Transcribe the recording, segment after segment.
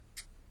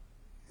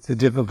a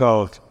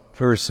difficult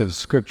verse of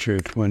Scripture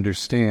to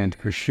understand,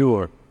 for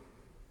sure.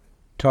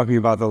 Talking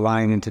about the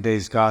line in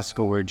today's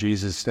Gospel where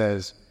Jesus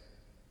says,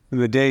 "From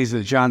the days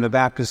of John the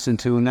Baptist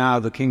until now,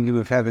 the kingdom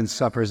of heaven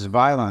suffers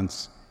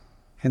violence,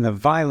 and the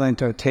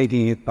violent are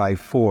taking it by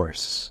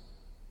force."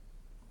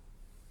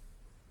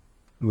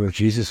 Well,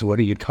 Jesus, what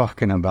are you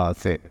talking about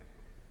there?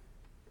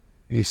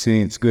 Are you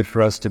saying it's good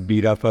for us to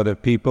beat up other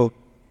people?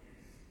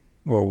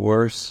 Or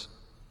worse,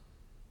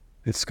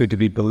 it's good to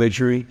be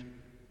belligerent,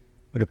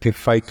 or to pick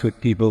fights with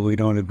people we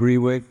don't agree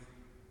with?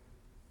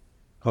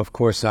 Of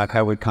course not.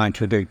 That would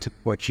contradict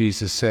what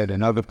Jesus said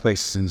in other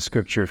places in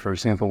Scripture. For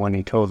example, when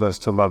he told us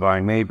to love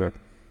our neighbor.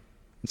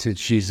 Since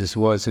Jesus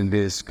was and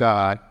is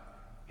God,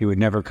 he would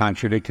never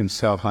contradict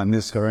himself on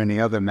this or any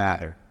other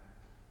matter.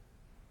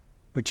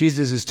 What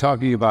Jesus is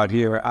talking about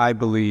here, I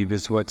believe,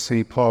 is what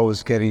St. Paul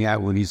was getting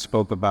at when he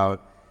spoke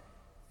about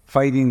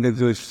fighting the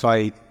good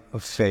fight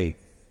of faith.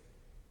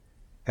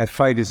 That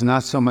fight is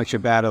not so much a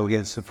battle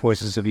against the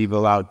forces of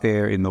evil out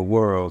there in the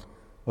world,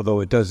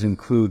 although it does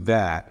include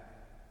that.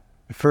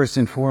 First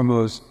and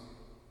foremost,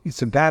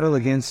 it's a battle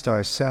against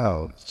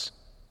ourselves.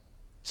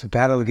 It's a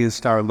battle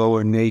against our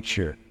lower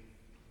nature.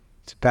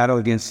 It's a battle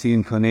against the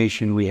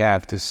inclination we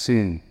have to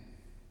sin.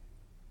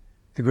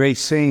 The great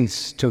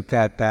saints took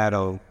that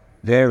battle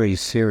very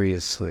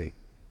seriously.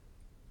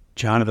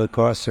 John of the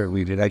Cross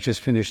certainly did. I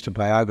just finished a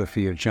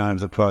biography of John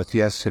of the Cross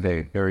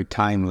yesterday, very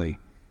timely.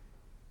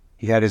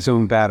 He had his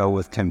own battle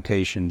with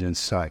temptation and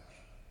such.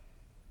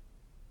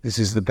 This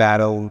is the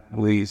battle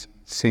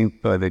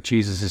that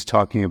Jesus is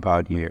talking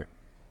about here.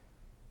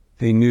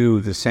 They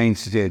knew, the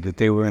saints did, that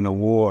they were in a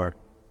war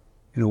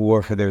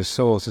for their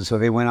souls, and so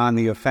they went on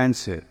the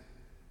offensive.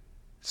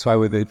 That's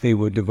why they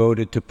were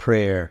devoted to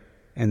prayer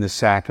and the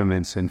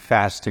sacraments and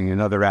fasting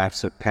and other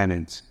acts of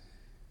penance.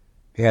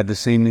 They had the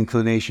same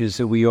inclinations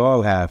that we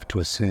all have to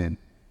a sin.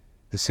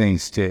 The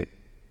saints did.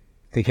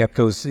 They kept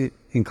those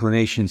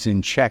inclinations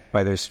in check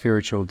by their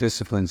spiritual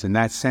disciplines. In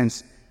that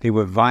sense, they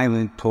were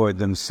violent toward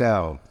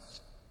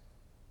themselves,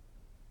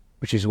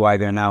 which is why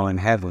they're now in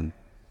heaven.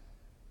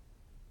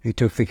 They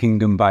took the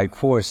kingdom by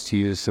force, to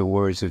use the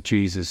words of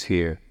Jesus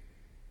here.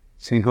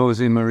 St.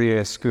 Jose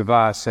Maria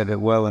Escrivá said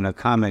it well in a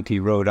comment he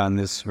wrote on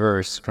this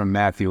verse from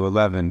Matthew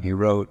 11. He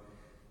wrote,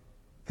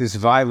 "This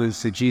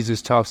violence that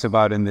Jesus talks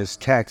about in this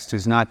text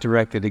is not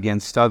directed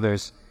against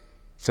others.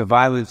 It's a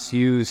violence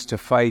used to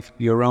fight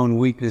your own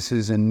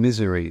weaknesses and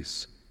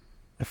miseries,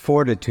 a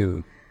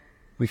fortitude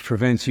which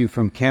prevents you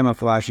from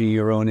camouflaging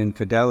your own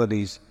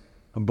infidelities,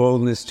 a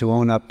boldness to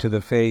own up to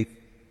the faith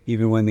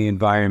even when the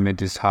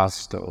environment is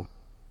hostile."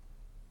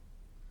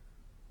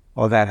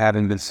 All that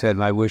having been said,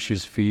 my wish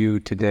is for you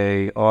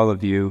today, all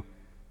of you,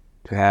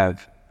 to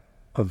have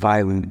a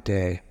violent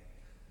day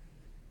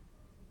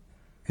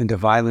and a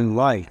violent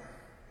life.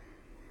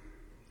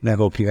 And I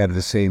hope you have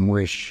the same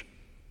wish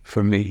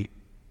for me.